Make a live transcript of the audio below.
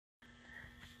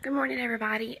Good morning,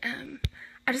 everybody.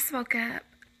 I just woke up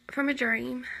from a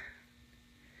dream.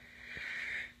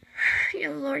 The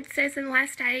Lord says in the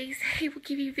last days, He will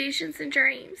give you visions and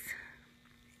dreams.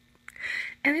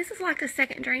 And this is like the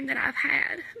second dream that I've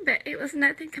had, but it was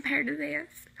nothing compared to this.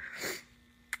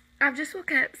 I've just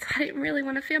woke up, so I didn't really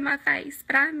want to film my face,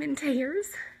 but I'm in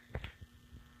tears.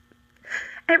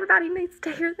 Everybody needs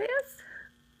to hear this.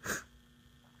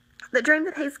 The dream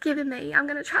that He's given me, I'm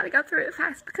going to try to go through it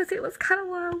fast because it was kind of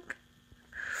long.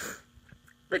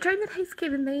 The dream that He's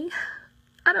given me,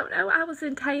 I don't know, I was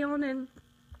in town and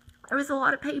there was a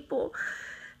lot of people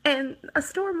and a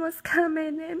storm was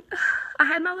coming and I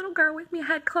had my little girl with me, I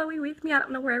had Chloe with me, I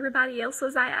don't know where everybody else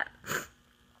was at.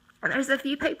 And there's a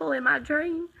few people in my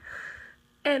dream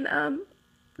and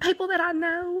people that I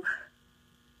know,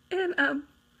 and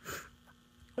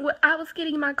I was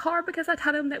getting my car because I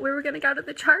told them that we were going to go to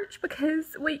the church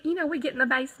because we get in the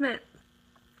basement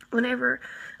whenever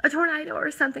a tornado or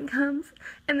something comes.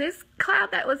 And this cloud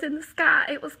that was in the sky,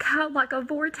 it was called like a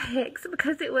vortex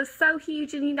because it was so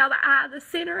huge, and the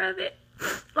center of it,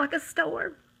 like a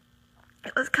storm.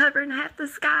 It was covering half the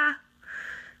sky.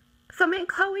 So me and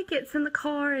Chloe gets in the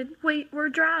car and we're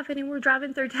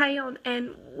driving through town,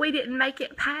 and we didn't make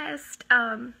it past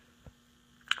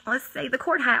the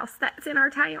courthouse that's in our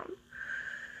town.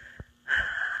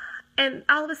 And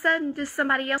all of a sudden, just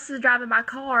somebody else is driving my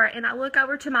car, and I look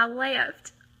over to my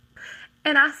left,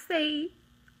 and I see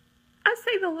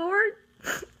the Lord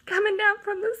coming down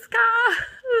from the sky.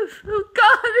 Oh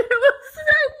God, it was so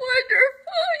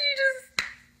wonderful.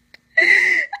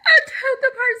 I told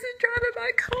the person driving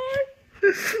my car,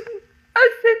 I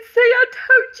said, see, I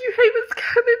told you He was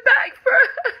coming back for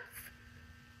us.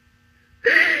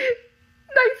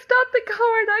 They stopped the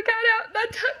car and I got out and I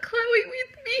took Chloe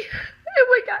with me, and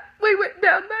we went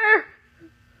down there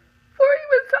where He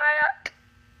was at,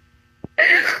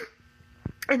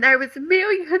 and there was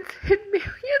millions and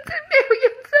millions and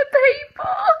millions of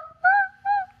people.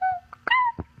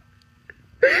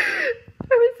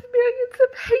 There was millions of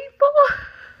people,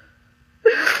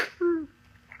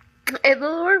 and the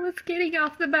Lord was getting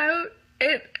off the boat,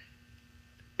 and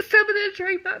some of the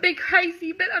dream might be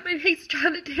crazy, but He's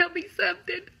trying to tell me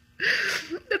something.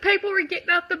 The people were getting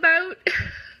off the boat,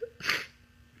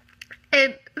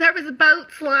 and there was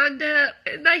boats lined up,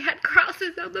 and they had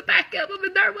crosses on the back of them,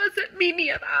 and there wasn't many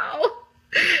at all.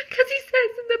 Because He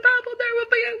says in the Bible there will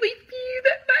be only few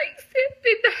that makes it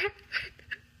into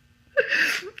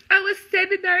heaven. I was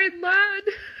standing there in line,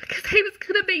 because He was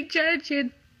going to be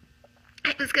judging.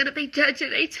 He was going to be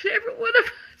judging each and every one of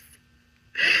us.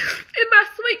 And my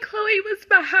sweet Chloe was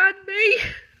behind me,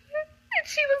 and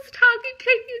she was talking to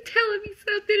me and telling me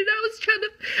something, and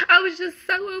I was just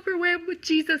so overwhelmed with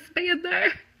Jesus being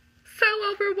there. So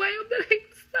overwhelmed that He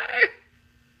was there.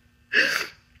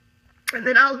 And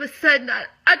then all of a sudden,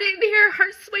 I didn't hear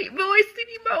her sweet voice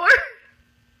anymore.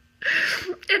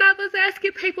 And I was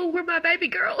asking people where my baby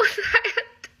girl was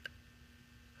at.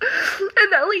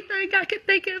 And the only thing I could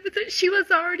think of is that she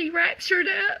was already raptured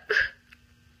up.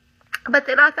 But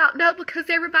then I thought, no, because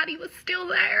everybody was still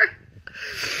there.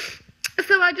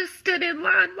 So I just stood in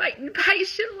line waiting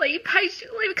patiently,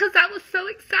 because I was so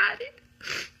excited.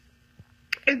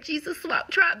 And Jesus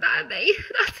walked right by me.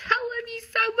 And I said, I love you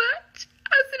so much.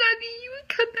 I said, I knew you would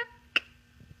come back.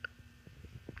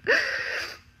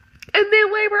 And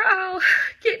then we were all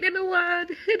getting in a line,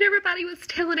 and everybody was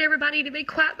telling everybody to be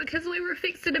quiet because we were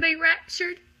fixing to be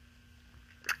raptured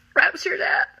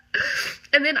up.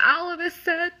 And then all of a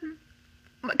sudden,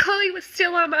 Chloe was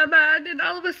still on my mind, and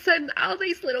all of a sudden, all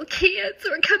these little kids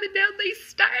were coming down these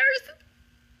stairs.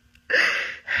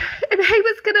 And He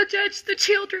was going to judge the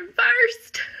children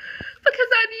first, because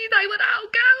I knew they would all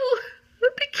go.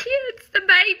 The kids, the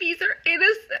babies are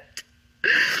innocent.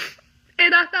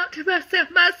 And I thought to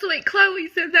myself, my sweet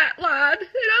Chloe's in that line, and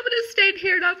I'm going to stand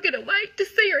here and I'm going to wait to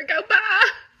see her go by,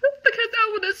 because I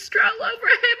want to stroll over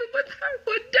heaven with her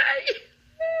one day.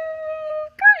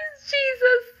 Praise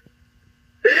Jesus.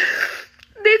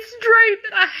 This dream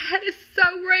that I had is so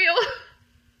real.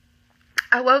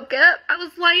 I woke up, I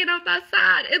was laying on my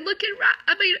side and looking right,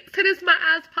 as soon as my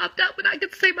eyes popped open, I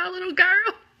could see my little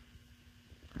girl.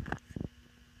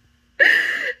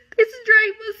 This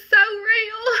dream was so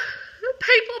real.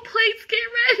 People, please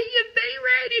get ready and be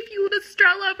ready if you want to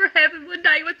stroll over heaven one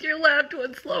day with your loved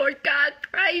ones. Lord God,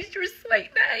 praise your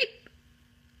sweet name.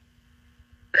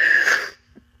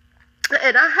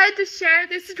 And I had to share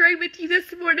this dream with you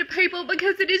this morning, people,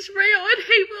 because it is real and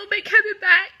He will be coming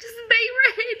back. Just be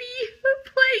ready,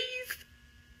 please.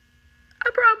 I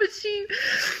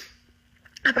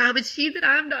promise you that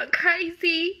I'm not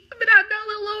crazy, but I know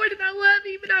the Lord and I love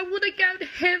Him and I want to go to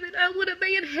heaven.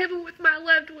 be in heaven with my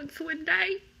loved ones one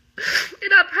day.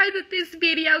 And I pray that this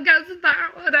video goes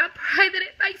viral, and I pray that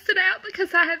it makes it out,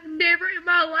 because I have never in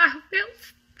my life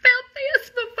felt this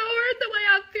before the way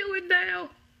I'm feeling now.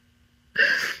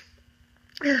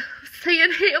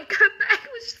 Seeing him come back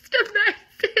was just amazing.